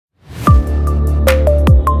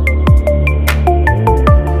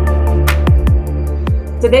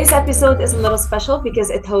Today's episode is a little special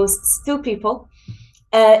because it hosts two people,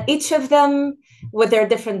 each of them with their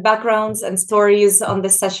different backgrounds and stories on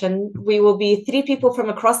this session. We will be three people from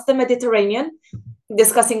across the Mediterranean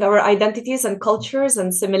discussing our identities and cultures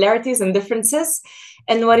and similarities and differences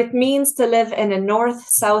and what it means to live in a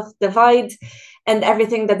north-south divide and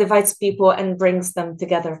everything that divides people and brings them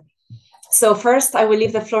together. So first, I will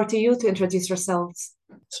leave the floor to you to introduce yourselves.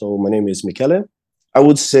 So my name is Michele. I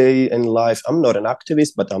would say in life, I'm not an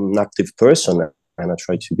activist, but I'm an active person. And I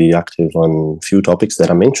try to be active on a few topics that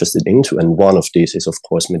I'm interested into. And one of these is, of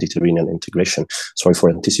course, Mediterranean integration. Sorry for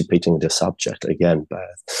anticipating the subject again, but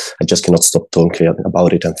I just cannot stop talking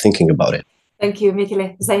about it and thinking about it. Thank you,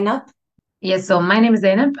 Michele. Zeineb? Yes, so my name is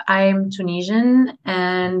Zeineb. I'm Tunisian,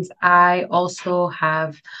 and I also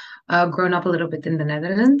have grown up a little bit in the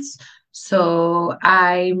Netherlands. So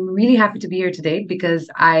I'm really happy to be here today because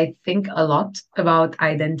I think a lot about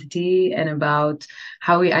identity and about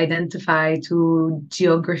how we identify to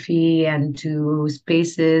geography and to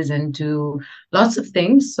spaces and to lots of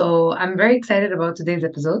things. So I'm very excited about today's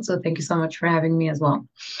episode. So thank you so much for having me as well.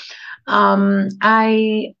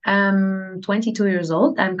 I am 22 years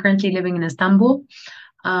old. I'm currently living in Istanbul.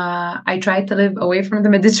 I tried to live away from the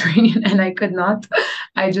Mediterranean and I could not.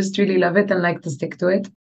 I just really love it and like to stick to it.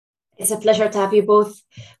 It's a pleasure to have you both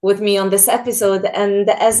with me on this episode. And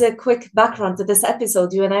as a quick background to this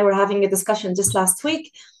episode, you and I were having a discussion just last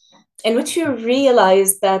week in which you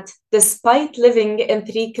realized that despite living in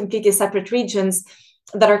three completely separate regions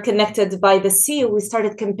that are connected by the sea, we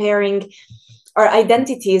started comparing our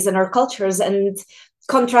identities and our cultures and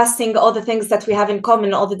contrasting all the things that we have in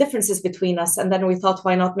common, all the differences between us. And then we thought,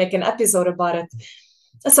 why not make an episode about it?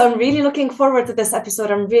 So I'm really looking forward to this episode.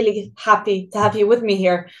 I'm really happy to have you with me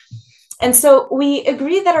here. And so we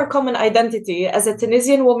agree that our common identity as a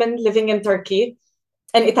Tunisian woman living in Turkey,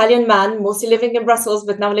 an Italian man mostly living in Brussels,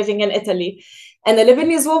 but now living in Italy, and a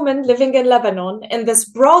Lebanese woman living in Lebanon, in this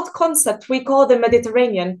broad concept we call the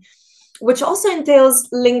Mediterranean, which also entails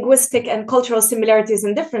linguistic and cultural similarities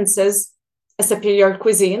and differences, a superior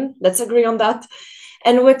cuisine, let's agree on that,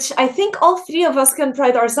 and which I think all three of us can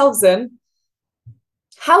pride ourselves in.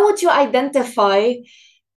 How would you identify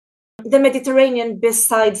the Mediterranean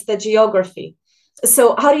besides the geography?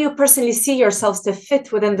 So how do you personally see yourselves to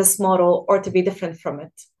fit within this model or to be different from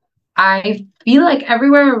it? I feel like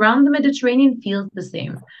everywhere around the Mediterranean feels the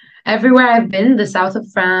same. Everywhere I've been, the south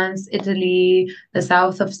of France, Italy, the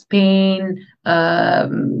south of Spain,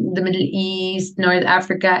 the Middle East, North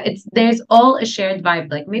Africa, there's all a shared vibe.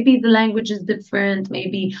 Like maybe the language is different,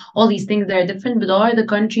 maybe all these things that are different, but all the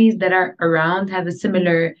countries that are around have a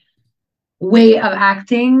similar way of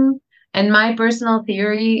acting. And my personal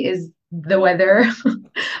theory is the weather.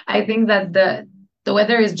 I think that the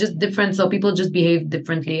weather is just different, so people just behave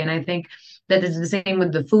differently. And I think that is the same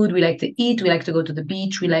with the food. We like to eat, we like to go to the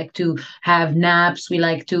beach, we like to have naps,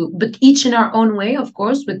 but each in our own way, of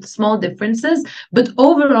course, with small differences. But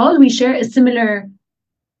overall, we share a similar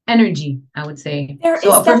energy, I would say. There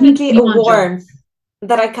is definitely a warmth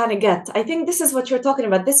that I kind of get. I think this is what you're talking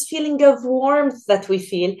about, this feeling of warmth that we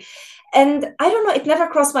feel. And I don't know, it never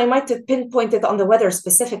crossed my mind to pinpoint it on the weather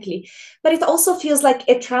specifically, but it also feels like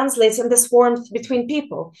it translates in this warmth between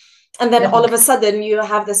people. And then all of a sudden you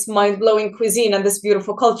have this mind-blowing cuisine and this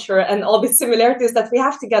beautiful culture and all the similarities that we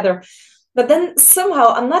have together. But then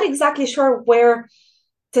somehow, I'm not exactly sure where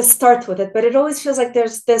to start with it, but it always feels like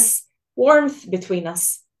there's this warmth between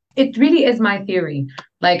us. It really is my theory.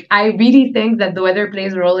 Like, I really think that the weather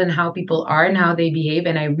plays a role in how people are and how they behave.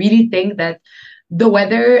 And I really think that the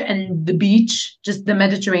weather and the beach, just the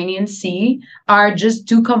Mediterranean Sea, are just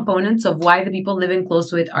two components of why the people living close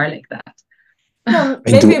to it are like that.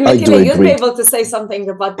 Maybe Michele, you'd be able to say something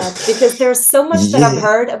about that, because there's so much that I've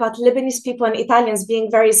heard about Lebanese people and Italians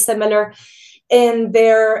being very similar in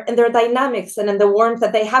their dynamics and in the warmth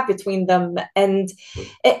that they have between them. And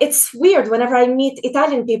it's weird. Whenever I meet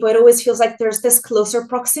Italian people, it always feels like there's this closer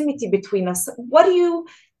proximity between us. What do you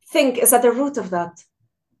think is at the root of that?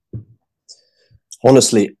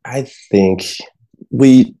 Honestly, I think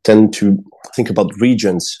we tend to think about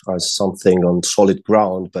regions as something on solid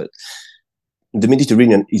ground, but the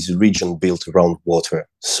Mediterranean is a region built around water.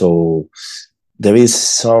 So there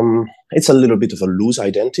is it's a little bit of a loose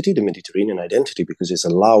identity, the Mediterranean identity, because it's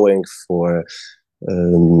allowing for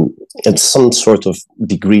some sort of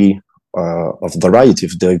degree of variety,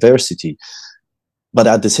 of diversity. But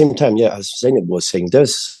at the same time, as Zeineb was saying,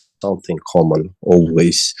 there's something common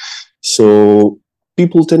always. So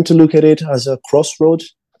people tend to look at it as a crossroad.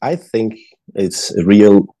 I think it's a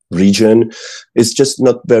real region is just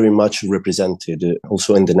not very much represented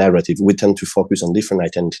also in the narrative. We tend to focus on different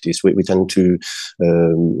identities. We tend to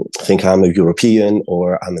think I'm a European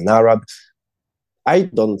or I'm an Arab. I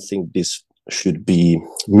don't think this should be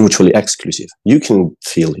mutually exclusive. You can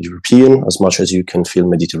feel European as much as you can feel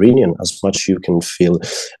Mediterranean, as much you can feel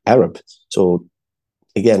Arab. So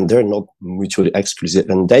again, they're not mutually exclusive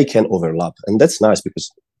and they can overlap. And that's nice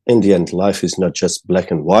because in the end, life is not just black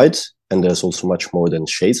and white, and there's also much more than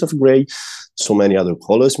shades of gray, so many other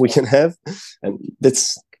colors we can have. And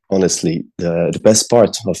that's honestly the best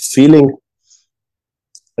part of feeling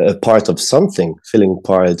a part of something, feeling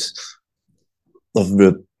part of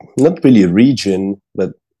the, not really a region,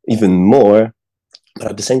 but even more. But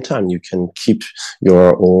at the same time, you can keep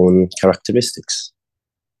your own characteristics.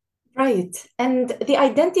 Right. And the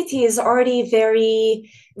identity is already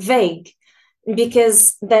very vague,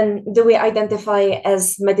 because then do we identify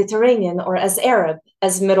as Mediterranean or as Arab,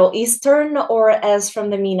 as Middle Eastern, or as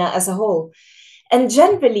from the MENA as a whole? And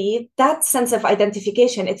generally, that sense of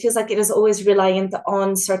identification, it feels like it is always reliant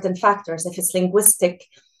on certain factors. If it's linguistic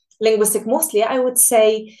mostly, I would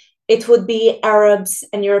say it would be Arabs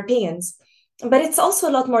and Europeans. But it's also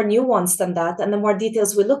a lot more nuanced than that. And the more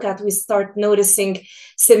details we look at, we start noticing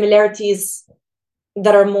similarities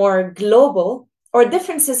that are more global, or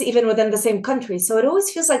differences even within the same country. So it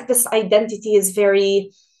always feels like this identity is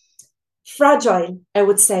very fragile, I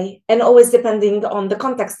would say, and always depending on the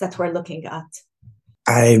context that we're looking at.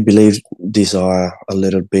 I believe these are a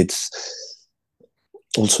little bit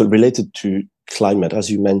also related to climate.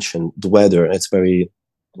 As you mentioned, the weather, it's very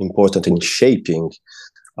important in shaping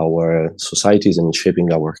our societies and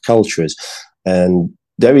shaping our cultures. And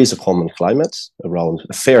there is a common climate around,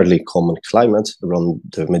 a fairly common climate around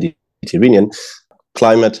the Mediterranean.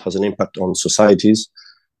 Climate has an impact on societies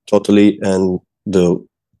totally, and the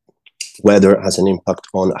weather has an impact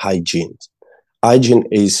on hygiene. Hygiene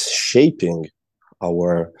is shaping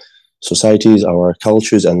our societies, our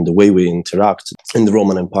cultures, and the way we interact. In the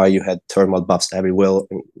Roman Empire, you had thermal baths everywhere.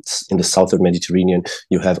 In the southern Mediterranean,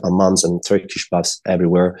 you have hammams and Turkish baths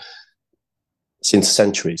everywhere since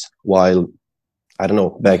centuries. While, I don't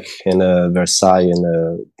know, back in Versailles in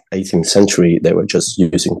the 18th century, they were just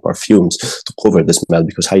using perfumes to cover the smell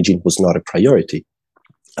because hygiene was not a priority.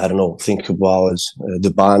 I don't know, think about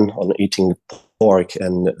the ban on eating pork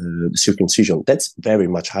and the circumcision. That's very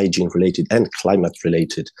much hygiene related and climate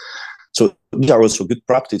related. So these are also good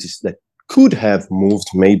practices that could have moved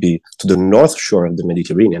maybe to the north shore of the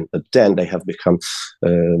Mediterranean, but then they have become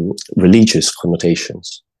religious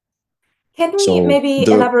connotations. Can we maybe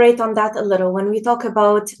elaborate on that a little when we talk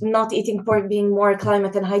about not eating pork being more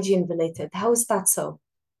climate and hygiene related? How is that so?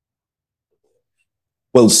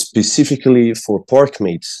 Well, specifically for pork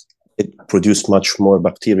meats, it produced much more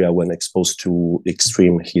bacteria when exposed to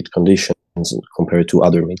extreme heat conditions compared to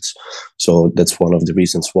other meats. So that's one of the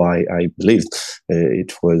reasons why I believed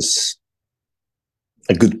it was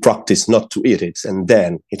a good practice not to eat it. And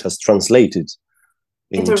then it has translated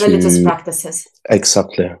into religious practices.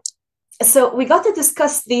 Exactly. So we got to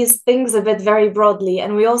discuss these things a bit very broadly,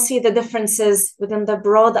 and we all see the differences within the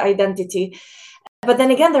broad identity. But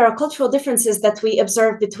then again, there are cultural differences that we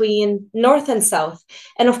observe between North and South.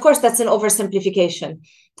 And of course, that's an oversimplification,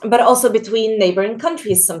 but also between neighboring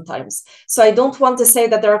countries sometimes. So I don't want to say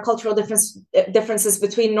that there are cultural differences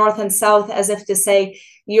between North and South as if to say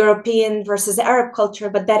European versus Arab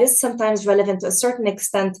culture, but that is sometimes relevant to a certain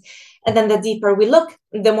extent. And then the deeper we look,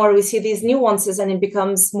 the more we see these nuances and it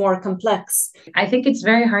becomes more complex. I think it's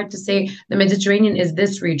very hard to say the Mediterranean is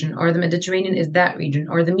this region or the Mediterranean is that region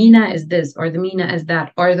or the MENA is this or the MENA is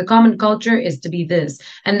that or the common culture is to be this.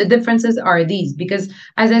 And the differences are these because,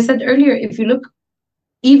 as I said earlier, if you look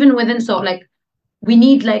even within, so like we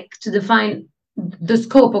need like to define the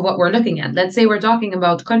scope of what we're looking at. Let's say we're talking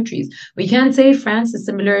about countries. We can't say France is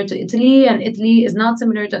similar to Italy and Italy is not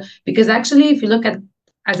similar to, because actually if you look at,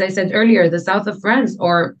 as I said earlier, the south of France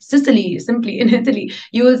or Sicily, simply in Italy,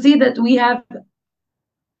 you will see that we have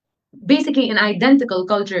basically an identical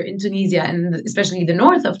culture in Tunisia and especially the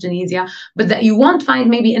north of Tunisia, but that you won't find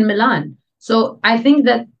maybe in Milan. So I think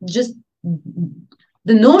that just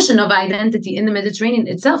the notion of identity in the Mediterranean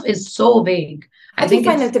itself is so vague. I think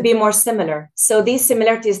find them to be more similar. So these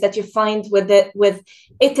similarities that you find with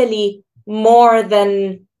Italy more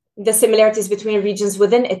than the similarities between regions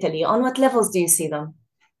within Italy, on what levels do you see them?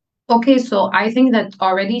 Okay, so I think that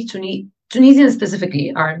already Tunisians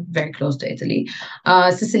specifically are very close to Italy.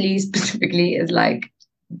 Sicily specifically is like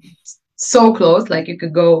so close, like you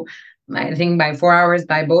could go, I think, by 4 hours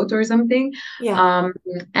by boat or something. Yeah.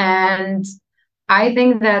 And I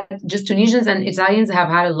think that just Tunisians and Italians have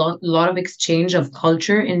had a lot of exchange of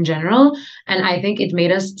culture in general, and I think it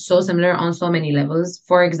made us so similar on so many levels.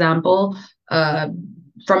 For example, uh,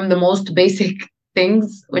 from the most basic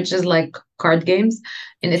things, which is like card games.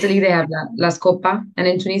 In Italy, they have la Scoppa, and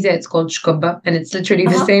in Tunisia, it's called Shkobba, and it's literally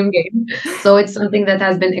the Uh-huh. same game. So it's something that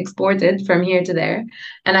has been exported from here to there.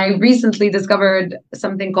 And I recently discovered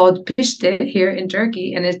something called Pishte here in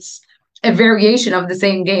Turkey, and it's a variation of the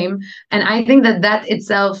same game. And I think that that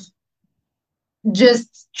itself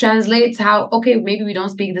just translates how, okay, maybe we don't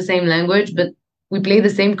speak the same language, but we play the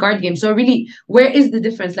same card game. So really, where is the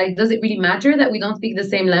difference? Like, does it really matter that we don't speak the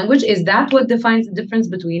same language? Is that what defines the difference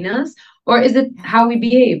between us? Or is it how we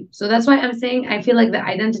behave? So that's why I'm saying I feel like the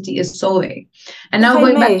identity is so vague. And If now I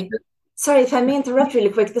going back may, to sorry, if I may interrupt really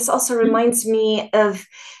quick, this also reminds me of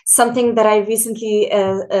something that I recently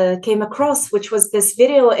came across, which was this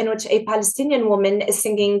video in which a Palestinian woman is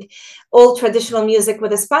singing all traditional music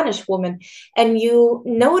with a Spanish woman. And you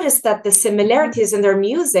notice that the similarities in their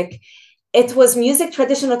music, it was music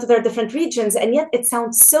traditional to their different regions, and yet it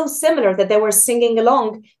sounds so similar that they were singing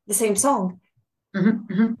along the same song. Mhm,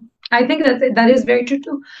 mhm. I think that that is very true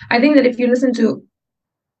too. I think that if you listen to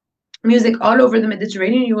music all over the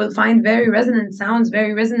Mediterranean, you will find very resonant sounds,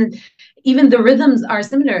 very resonant. Even the rhythms are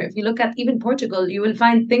similar. If you look at even Portugal, you will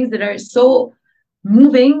find things that are so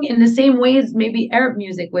moving in the same way as maybe Arab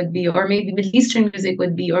music would be, or maybe Middle Eastern music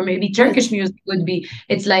would be, or maybe Right. Turkish music would be.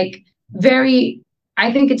 It's like very,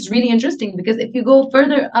 I think it's really interesting because if you go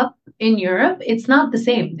further up in Europe, it's not the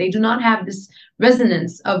same. They do not have this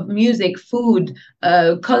resonance of music, food,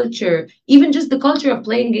 culture, even just the culture of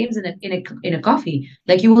playing games in a coffee.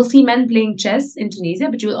 Like you will see men playing chess in Tunisia,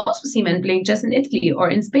 but you will also see men playing chess in Italy or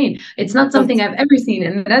in Spain. It's not Right. something I've ever seen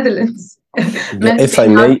in the Netherlands. Yeah, Men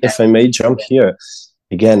playing if I may jump here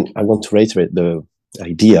again, I want to reiterate the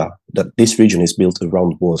idea that this region is built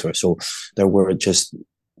around water. So there were just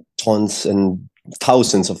tons and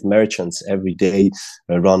thousands of merchants every day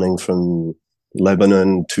running from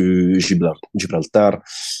Lebanon to Gibraltar,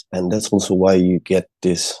 and that's also why you get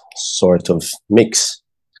this sort of mix.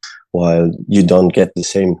 While you don't get the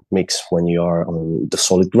same mix when you are on the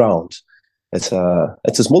solid ground. It's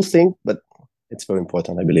a small thing, but it's very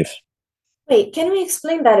important, I believe. Wait, can we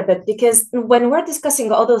explain that a bit? Because when we're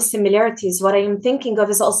discussing all those similarities, what I am thinking of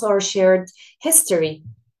is also our shared history.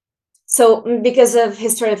 So, because of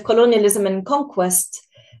history of colonialism and conquest,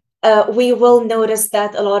 we will notice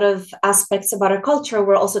that a lot of aspects about our culture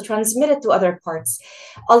were also transmitted to other parts.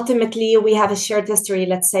 Ultimately, we have a shared history,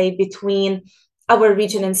 let's say, between our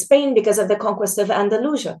region in Spain because of the conquest of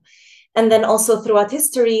Andalusia. And then also throughout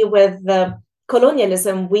history with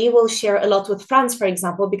colonialism, we will share a lot with France, for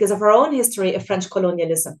example, because of our own history of French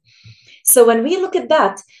colonialism. So when we look at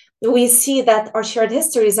that, we see that our shared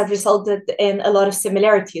histories have resulted in a lot of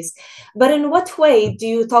similarities. But in what way do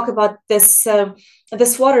you talk about this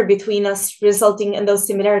water between us resulting in those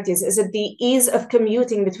similarities? Is it the ease of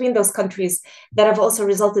commuting between those countries that have also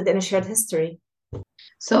resulted in a shared history?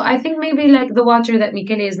 So I think maybe like the water that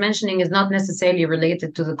Michele is mentioning is not necessarily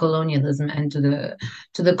related to the colonialism and to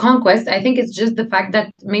the conquest. I think it's just the fact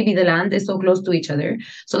that maybe the land is so close to each other.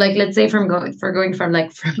 So like let's say going from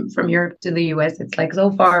like from Europe to the US, it's like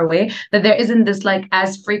so far away that there isn't this like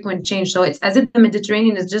as frequent change. So it's as if the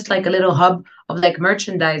Mediterranean is just like a little hub of like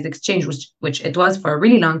merchandise exchange, which it was for a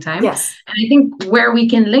really long time. Yes. And I think where we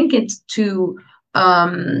can link it to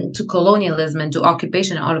colonialism and to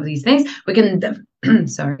occupation and all of these things, we can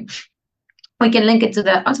sorry, we can link it to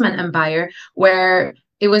the Ottoman Empire, where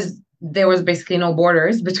there was basically no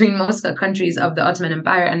borders between most of the countries of the Ottoman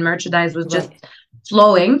Empire, and merchandise was just Right.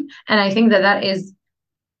 flowing. And I think that that is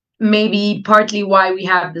maybe partly why we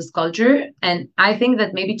have this culture. And I think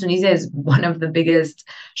that maybe Tunisia is one of the biggest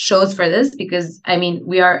shows for this because I mean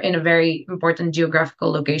we are in a very important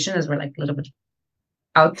geographical location as we're like a little bit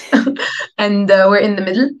out and we're in the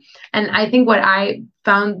middle. And I think what I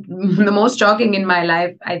found the most shocking in my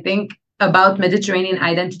life, I think, about Mediterranean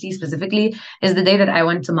identity specifically, is the day that I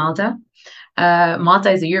went to Malta.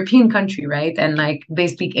 Malta is a European country, right? And like they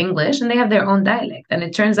speak English and they have their own dialect. And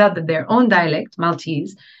it turns out that their own dialect,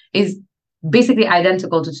 Maltese, is basically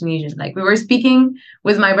identical to Tunisian. Like we were speaking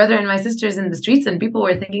with my brother and my sisters in the streets, and people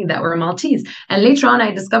were thinking that we're Maltese. And later on,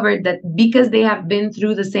 I discovered that because they have been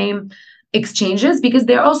through the same exchanges, because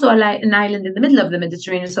they're also an island in the middle of the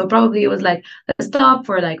Mediterranean. So probably it was like a stop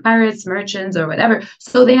for like pirates, merchants, or whatever.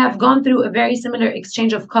 So they have gone through a very similar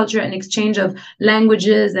exchange of culture and exchange of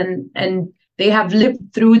languages, and they have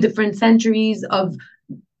lived through different centuries of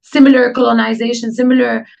similar colonization,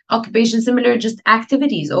 similar occupation, similar just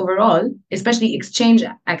activities overall, especially exchange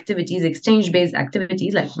activities, exchange based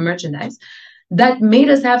activities like merchandise. that made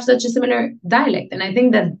us have such a similar dialect. And I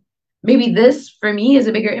think that maybe this, for me, is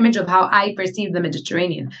a bigger image of how I perceive the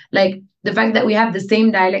Mediterranean. Like the fact that we have the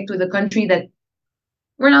same dialect with a country that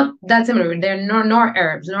we're not that similar. They're nor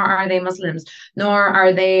Arabs, nor are they Muslims, nor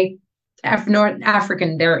are they North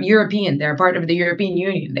African. They're European. They're part of the European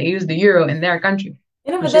Union. They use the euro in their country.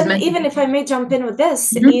 But then even if I may jump in with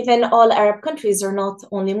this, even all Arab countries are not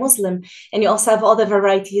only Muslim, and you also have all the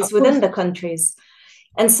varieties within the countries.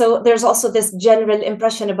 And so there's also this general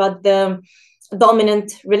impression about the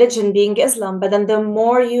dominant religion being Islam. But then the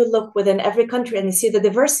more you look within every country and you see the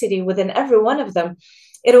diversity within every one of them,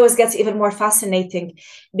 it always gets even more fascinating,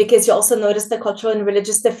 because you also notice the cultural and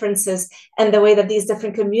religious differences and the way that these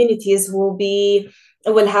different communities will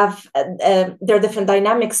have their different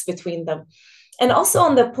dynamics between them. And also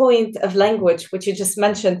on the point of language, which you just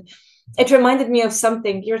mentioned, it reminded me of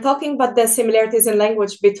something. You're talking about the similarities in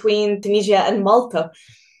language between Tunisia and Malta.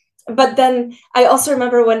 But then I also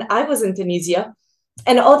remember when I was in Tunisia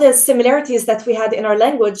and all the similarities that we had in our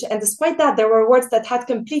language. And despite that, there were words that had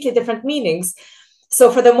completely different meanings. So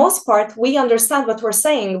for the most part, we understand what we're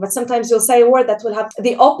saying, but sometimes you'll say a word that will have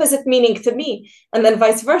the opposite meaning to me, and then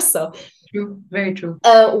vice versa. True, very true.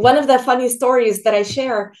 One of the funny stories that I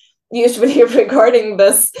share usually regarding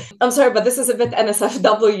this, I'm sorry, but this is a bit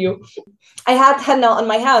NSFW. I had henna on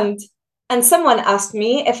my hand, and someone asked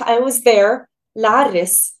me if I was there,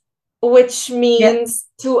 la'aris, which means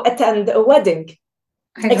to attend a wedding.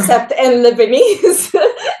 Except in Lebanese,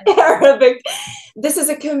 Arabic, this is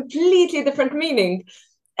a completely different meaning.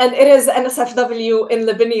 And it is NSFW in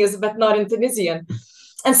Lebanese, but not in Tunisian.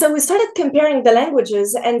 And so we started comparing the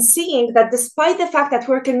languages and seeing that despite the fact that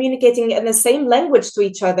we're communicating in the same language to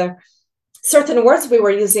each other, certain words we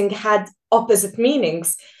were using had opposite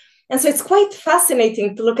meanings. And so it's quite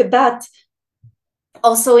fascinating to look at that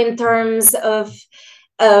also in terms of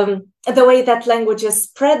the way that languages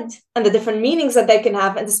spread and the different meanings that they can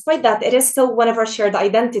have. And despite that, it is still one of our shared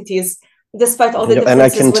identities, despite all the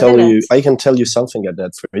differences. And I can tell you something at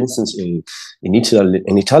that. For instance, in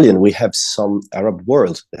Italian, we have some Arab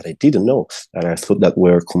words that I didn't know, and I thought that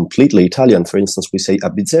were completely Italian. For instance, we say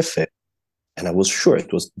abizeffe, and I was sure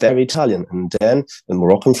it was very Italian. And then the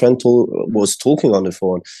Moroccan friend was talking on the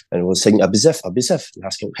phone and was saying abizef, abizef, and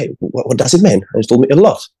asking, hey, what does it mean? And he told me a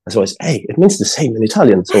lot. And so I said, hey, it means the same in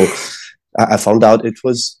Italian. So I found out it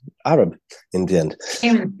was Arab in the end.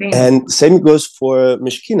 And same goes for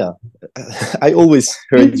mishkina. I always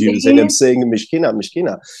heard you saying mishkina,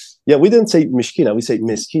 mishkina. Yeah, we didn't say mishkina, we say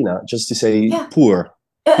miskina, just to say poor.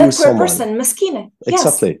 A poor person, miskina. Yes.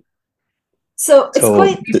 Exactly. So it's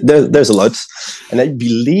quite... There's a lot. And I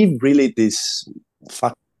believe really this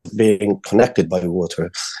fact of being connected by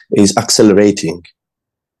water is accelerating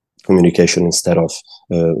communication instead of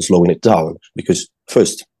slowing it down. Because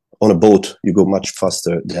first, on a boat, you go much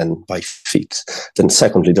faster than by feet. Then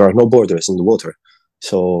secondly, there are no borders in the water.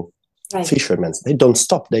 So fishermen, they don't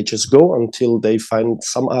stop. They just go until they find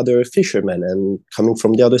some other fishermen and coming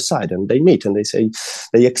from the other side, and they meet and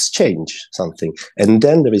they exchange something. And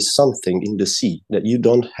then there is something in the sea that you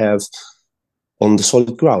don't have on the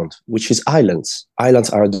solid ground, which is islands. Islands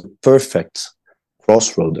are the perfect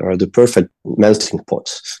crossroad, are the perfect melting pot.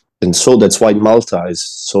 And so that's why Malta is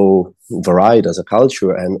so varied as a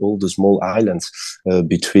culture, and all the small islands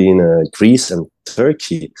between Greece and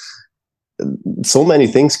Turkey. So many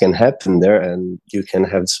things can happen there, and you can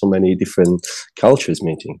have so many different cultures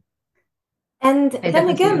meeting. And then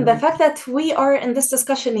again, the fact that we are in this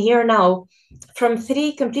discussion here now from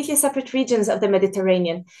three completely separate regions of the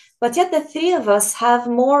Mediterranean, but yet the three of us have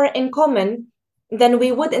more in common than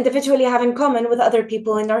we would individually have in common with other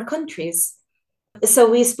people in our countries. So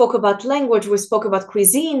we spoke about language, we spoke about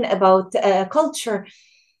cuisine, about culture.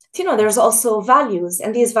 There's also values,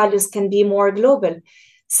 and these values can be more global.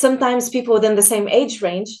 Sometimes people within the same age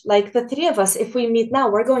range, like the three of us, if we meet now,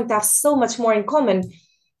 we're going to have so much more in common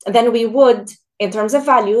than we would in terms of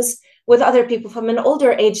values with other people from an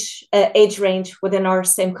older age range within our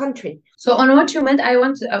same country. So on what you meant, I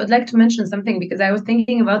would like to mention something, because I was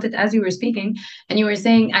thinking about it as you were speaking, and you were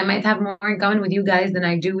saying I might have more in common with you guys than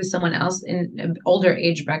I do with someone else in an older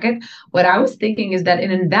age bracket. What I was thinking is that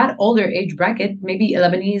in that older age bracket, maybe a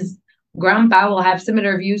Lebanese grandpa will have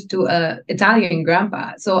similar views to a Italian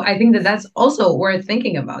grandpa. So I think that that's also worth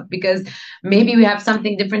thinking about, because maybe we have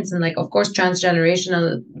something different, and like, of course,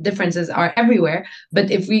 transgenerational differences are everywhere.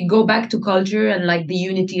 But if we go back to culture and like the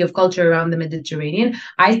unity of culture around the Mediterranean,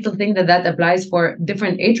 I still think that that applies for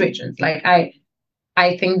different age regions. Like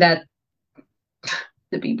I think that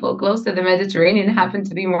the people close to the Mediterranean happen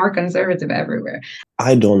to be more conservative everywhere.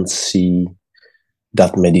 I don't see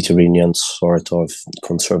that Mediterranean sort of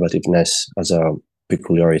conservativeness as a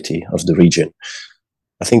peculiarity of the region.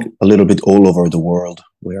 I think a little bit all over the world,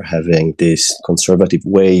 we're having these conservative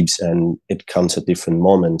waves, and it comes at different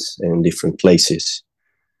moments and in different places.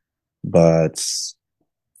 But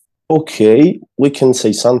okay, we can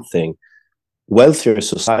say something. Wealthier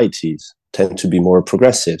societies tend to be more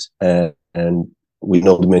progressive, and we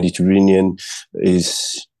know the Mediterranean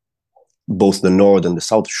is both the North and the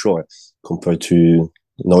South Shore, compared to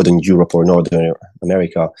Northern Europe or Northern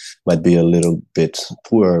America, might be a little bit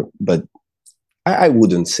poorer, but I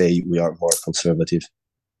wouldn't say we are more conservative.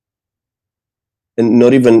 And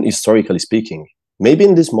not even historically speaking. Maybe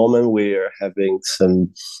in this moment we're having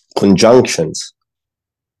some conjunctions,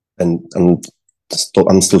 and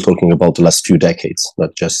I'm still talking about the last few decades,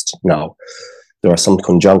 not just now. There are some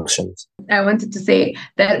conjunctions. I wanted to say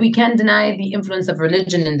that we can't deny the influence of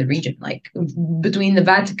religion in the region, like between the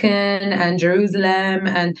Vatican and Jerusalem,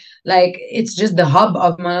 and like it's just the hub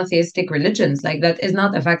of monotheistic religions. Like that is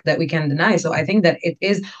not a fact that we can deny. So I think that it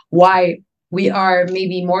is why we are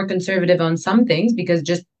maybe more conservative on some things, because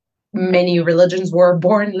just many religions were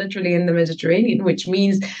born literally in the Mediterranean, which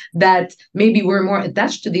means that maybe we're more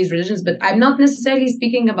attached to these religions. But I'm not necessarily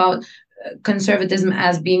speaking about conservatism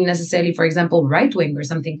as being necessarily, for example, right wing or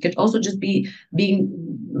something. It could also just be being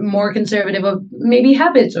more conservative of maybe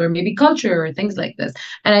habits or maybe culture or things like this.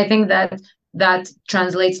 And I think that that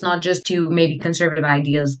translates not just to maybe conservative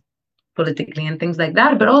ideas politically and things like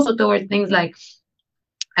that, but also towards things like,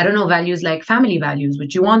 I don't know, values like family values,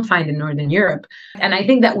 which you won't find in Northern Europe. And I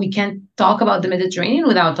think that we can't talk about the Mediterranean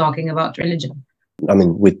without talking about religion. I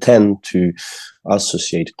mean, we tend to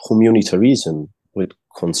associate communitarism with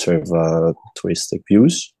conservatoristic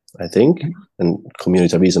views, I think, and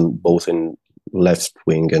communitarism both in left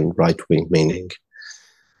wing and right wing meaning,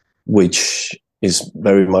 which is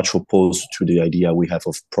very much opposed to the idea we have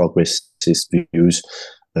of progressist views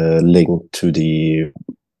linked to the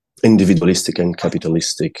individualistic and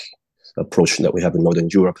capitalistic approach that we have in Northern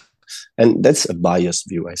Europe. And that's a biased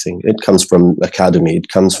view, I think. It comes from academy. It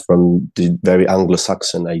comes from the very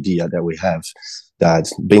Anglo-Saxon idea that we have, that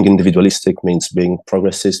being individualistic means being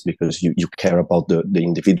progressist because you care about the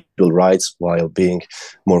individual rights, while being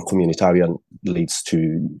more communitarian leads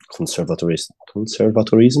to conservatorism.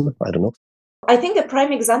 I don't know. I think a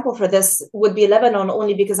prime example for this would be Lebanon,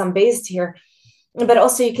 only because I'm based here. But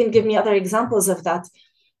also you can give me other examples of that.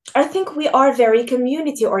 I think we are very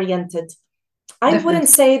community oriented. I wouldn't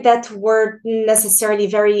say that we're necessarily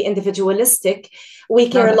very individualistic. We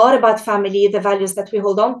care a lot about family, the values that we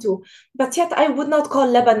hold on to, but yet I would not call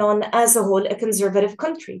Lebanon as a whole a conservative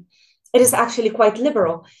country. It is actually quite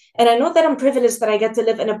liberal. And I know that I'm privileged that I get to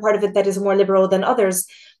live in a part of it that is more liberal than others,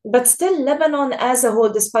 but still Lebanon as a whole,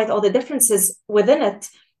 despite all the differences within it,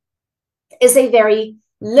 is a very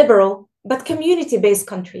liberal but community-based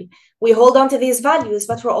country. We hold on to these values,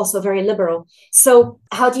 but we're also very liberal. So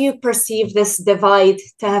how do you perceive this divide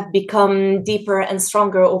to have become deeper and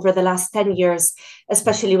stronger over the last 10 years,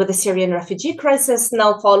 especially with the Syrian refugee crisis,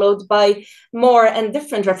 now followed by more and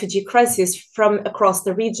different refugee crises from across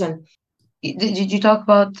the region? Did you talk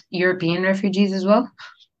about European refugees as well?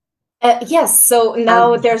 Yes. So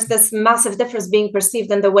now there's this massive difference being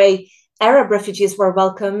perceived in the way Arab refugees were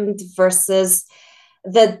welcomed versus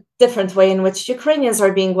the different way in which Ukrainians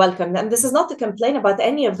are being welcomed. And this is not to complain about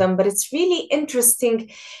any of them, but it's really interesting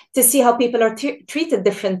to see how people are treated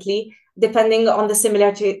differently depending on the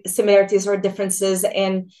similarities or differences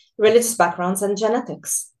in religious backgrounds and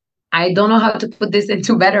genetics. I don't know how to put this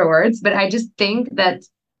into better words, but I just think that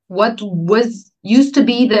what was used to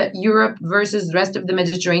be the Europe versus the rest of the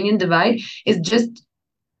Mediterranean divide is just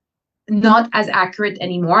not as accurate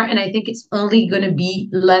anymore. And I think it's only going to be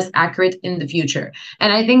less accurate in the future.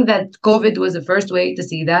 And I think that COVID was the first way to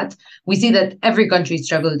see that. We see that every country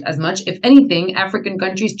struggled as much. If anything, African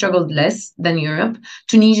countries struggled less than Europe.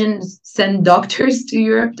 Tunisians send doctors to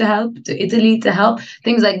Europe to help, to Italy to help,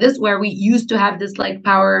 things like this, where we used to have this like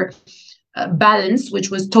power balance, which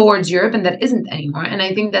was towards Europe, and that isn't anymore. And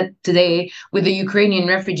I think that today, with the Ukrainian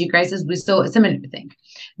refugee crisis, we saw a similar thing.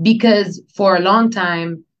 Because for a long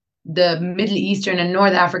time, the Middle Eastern and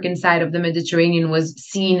North African side of the Mediterranean was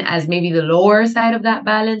seen as maybe the lower side of that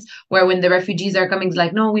balance, where when the refugees are coming, it's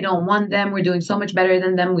like, no, we don't want them. We're doing so much better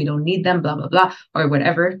than them. We don't need them, blah, blah, blah, or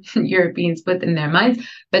whatever Europeans put in their minds.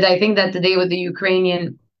 But I think that today with the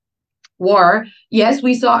Ukrainian war, yes,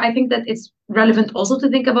 we saw, I think that it's relevant also to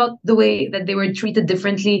think about the way that they were treated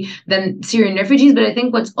differently than Syrian refugees. But I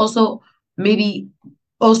think what's also maybe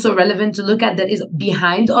also relevant to look at that is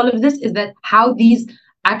behind all of this is that how these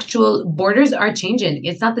actual borders are changing.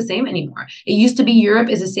 It's not the same anymore. It used to be Europe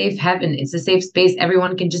is a safe haven. It's a safe space.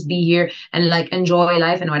 Everyone can just be here and like enjoy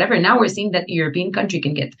life and whatever. Now we're seeing that a European country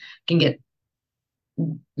can get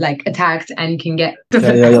like attacked and can get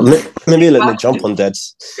Maybe let me jump on that,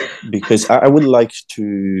 because I would like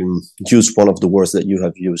to use one of the words that you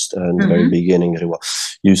have used in the very beginning, Rewa.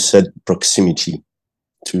 You said proximity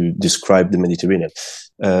to describe the Mediterranean.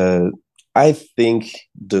 I think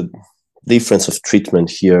the difference of treatment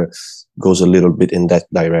here goes a little bit in that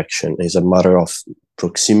direction. It's a matter of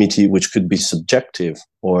proximity, which could be subjective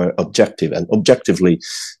or objective. And objectively,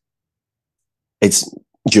 it's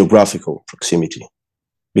geographical proximity.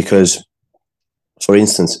 Because, for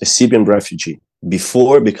instance, a Syrian refugee,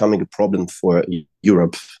 before becoming a problem for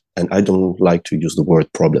Europe, and I don't like to use the word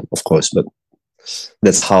problem, of course, but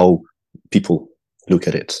that's how people look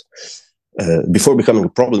at it. Before becoming a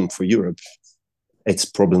problem for Europe, it's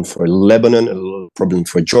a problem for Lebanon, a problem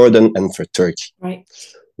for Jordan, and for Turkey. Right.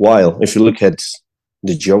 While if you look at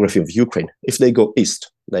the geography of Ukraine, if they go east,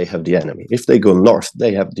 they have the enemy. If they go north,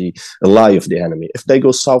 they have the ally of the enemy. If they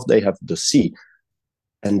go south, they have the sea.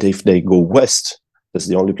 And if they go west, that's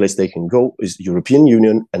the only place they can go is the European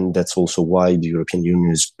Union. And that's also why the European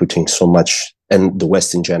Union is putting so much, and the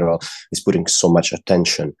West in general, is putting so much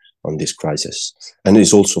attention on this crisis. And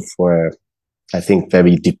it's also for, I think,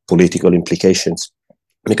 very deep political implications.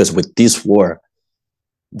 Because with this war,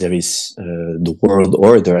 there is the world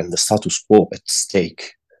order and the status quo at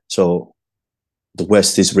stake. So the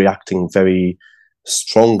West is reacting very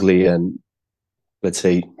strongly and, let's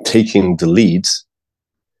say, taking the lead,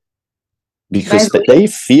 because they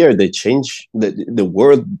fear the change, the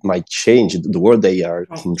world might change, the world they are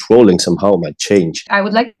controlling somehow might change. I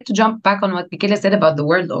would like to jump back on what Michele said about the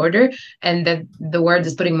world order, and that the world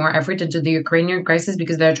is putting more effort into the Ukrainian crisis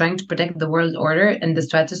because they're trying to protect the world order and the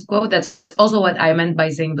status quo. That's also what I meant by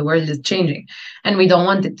saying the world is changing, and we don't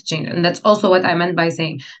want it to change. And that's also what I meant by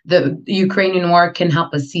saying the Ukrainian war can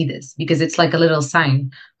help us see this, because it's like a little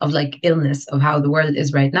sign of like illness of how the world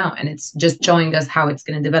is right now, and it's just showing us how it's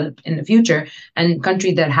going to develop in the future. And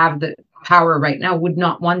countries that have the power right now would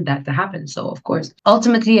not want that to happen. So of course,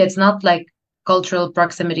 ultimately, it's not like cultural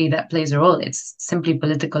proximity that plays a role. It's simply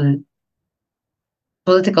political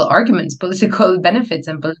arguments, political benefits,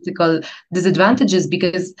 and political disadvantages.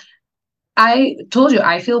 Because I told you,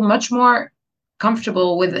 I feel much more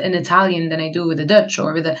comfortable with an Italian than I do with a Dutch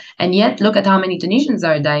or with and yet look at how many Tunisians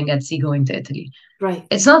are dying at sea going to Italy. Right.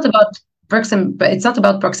 It's not about but it's not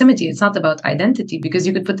about proximity. It's not about identity, because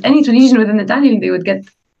you could put any Tunisian with an Italian, they would get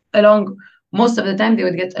along. Most of the time, they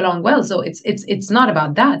would get along well. So it's not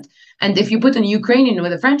about that. And if you put a Ukrainian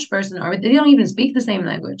with a French person, or they don't even speak the same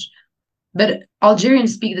language, but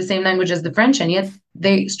Algerians speak the same language as the French, and yet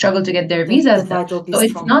they struggle to get their visas. So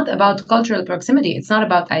it's not about cultural proximity. It's not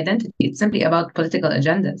about identity. It's simply about political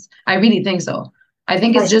agendas. I really think so. I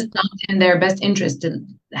think it's just not in their best interest to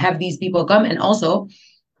have these people come. And also,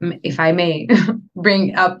 if I may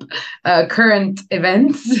bring up current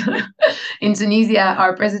events, in Tunisia,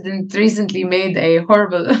 our president recently made a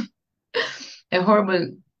horrible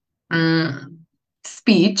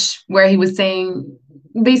speech where he was saying,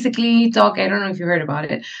 basically I don't know if you heard about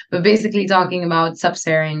it, but basically talking about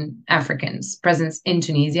sub-Saharan Africans' presence in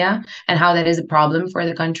Tunisia and how that is a problem for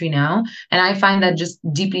the country now. And I find that just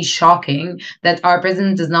deeply shocking that our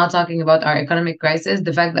president is not talking about our economic crisis,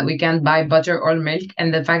 the fact that we can't buy butter or milk,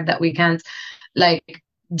 and the fact that we can't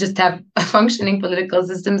just have a functioning political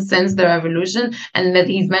system since the revolution, and that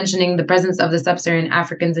he's mentioning the presence of the sub-Saharan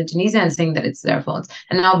Africans in Tunisia and saying that it's their fault.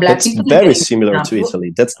 And now black people... That's very similar to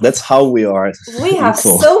Italy. That's how we are. We have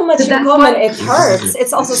so much in common. It hurts.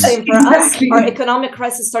 It's also the same for us. Our economic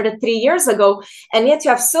crisis started 3 years ago, and yet you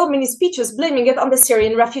have so many speeches blaming it on the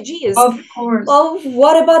Syrian refugees. Of course. Well,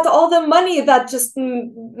 what about all the money that just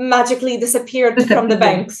magically disappeared from the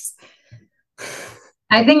banks?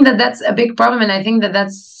 I think that that's a big problem, and I think that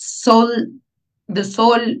that's the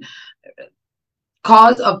sole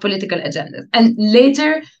cause of political agendas. And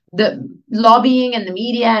later, the lobbying and the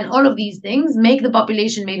media and all of these things make the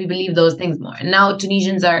population maybe believe those things more. And now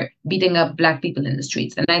Tunisians are beating up black people in the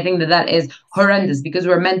streets. And I think that that is horrendous, because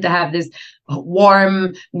we're meant to have this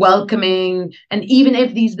warm, welcoming, and even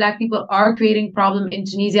if these black people are creating problem in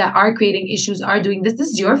Tunisia, are creating issues, are doing this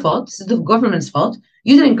is your fault. This is the government's fault.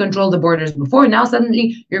 You didn't control the borders before. Now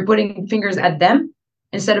suddenly you're putting fingers at them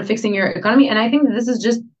instead of fixing your economy. And I think that this is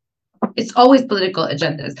just, it's always political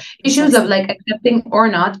agendas. Issues of accepting or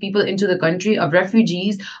not people into the country, of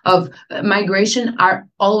refugees, of migration, are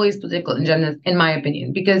always political agendas, in my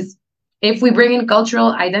opinion. Because if we bring in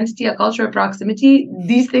cultural identity, a cultural proximity,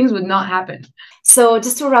 these things would not happen. So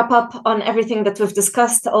just to wrap up on everything that we've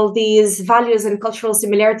discussed, all these values and cultural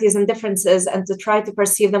similarities and differences, and to try to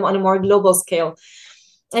perceive them on a more global scale.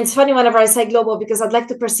 And it's funny whenever I say global, because I'd like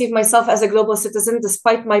to perceive myself as a global citizen,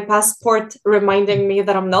 despite my passport reminding me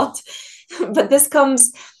that I'm not. But this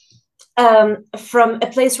comes from a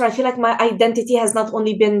place where I feel like my identity has not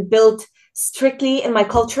only been built strictly in my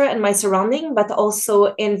culture and my surrounding, but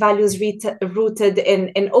also in values rooted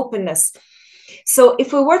in openness. So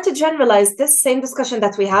if we were to generalize this same discussion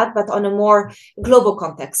that we had, but on a more global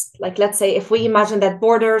context, like let's say if we imagine that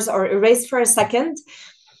borders are erased for a second,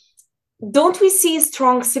 don't we see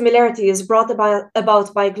strong similarities brought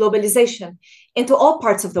about by globalization into all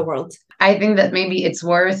parts of the world? I think that maybe it's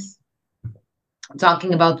worth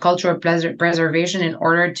talking about cultural preservation in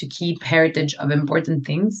order to keep heritage of important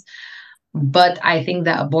things. But I think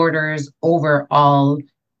that borders overall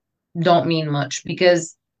don't mean much,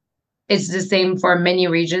 because it's the same for many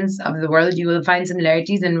regions of the world. You will find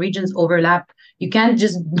similarities and regions overlap. You can't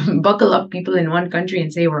just buckle up people in one country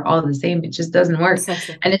and say we're all the same. It just doesn't work.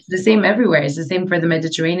 Precisely. And it's the same everywhere. It's the same for the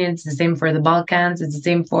Mediterranean. It's the same for the Balkans. It's the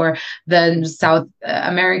same for the South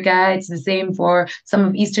America. It's the same for some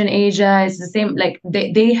of Eastern Asia. It's the same. Like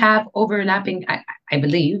they have overlapping, I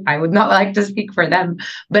believe. I would not like to speak for them,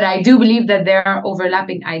 but I do believe that there are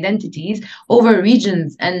overlapping identities over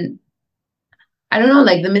regions. And I don't know,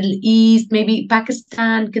 like the Middle East, maybe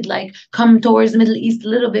Pakistan could like come towards the Middle East a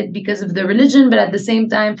little bit because of the religion, but at the same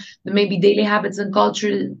time, the maybe daily habits and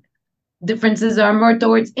cultural differences are more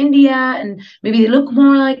towards India, and maybe they look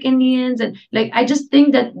more like Indians. And like, I just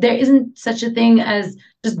think that there isn't such a thing as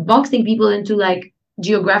just boxing people into like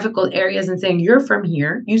geographical areas and saying, you're from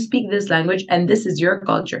here, you speak this language, and this is your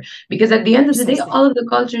culture. Because at the end of the day, all of the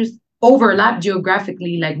cultures overlap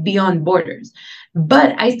geographically, like beyond borders.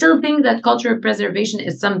 But I still think that cultural preservation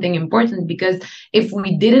is something important, because if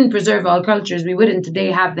we didn't preserve our cultures, we wouldn't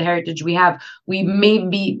today have the heritage we have. We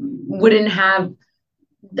maybe wouldn't have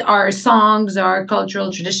our songs, our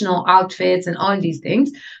cultural traditional outfits, and all these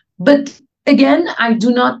things. But again, I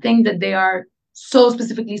do not think that they are so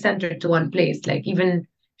specifically centered to one place. Like, even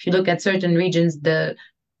if you look at certain regions, the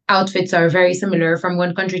outfits are very similar from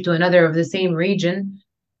one country to another of the same region,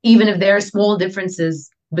 even if there are small differences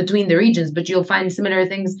between the regions. But you'll find similar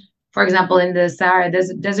things, for example, in the Sahara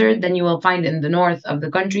Desert than you will find in the north of the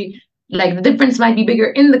country. Like, the difference might be bigger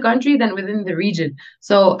in the country than within the region.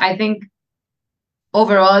 So I think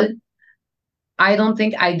overall, I don't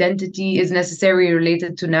think identity is necessarily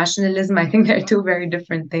related to nationalism. I think they're two very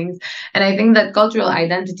different things. And I think that cultural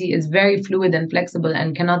identity is very fluid and flexible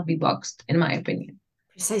and cannot be boxed, in my opinion.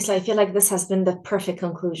 Precisely. I feel like this has been the perfect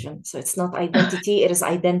conclusion. So it's not identity, it is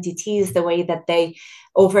identities, the way that they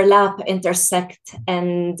overlap, intersect,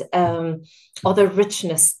 and other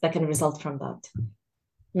richness that can result from that.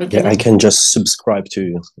 Yeah, I can just subscribe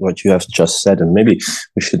to what you have just said, and maybe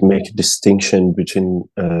we should make a distinction between,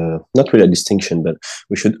 not really a distinction, but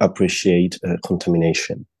we should appreciate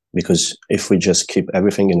contamination, because if we just keep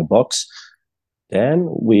everything in a box, then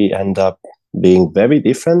we end up being very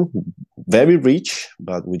different, very rich,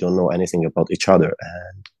 but we don't know anything about each other,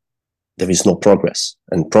 and there is no progress.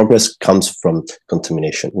 And progress comes from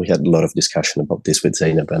contamination. We had a lot of discussion about this with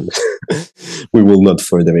Zeineb, and we will not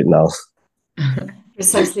further it now.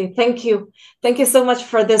 Precisely. Thank you. Thank you so much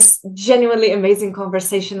for this genuinely amazing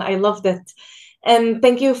conversation. I loved it. And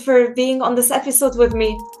thank you for being on this episode with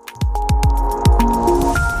me.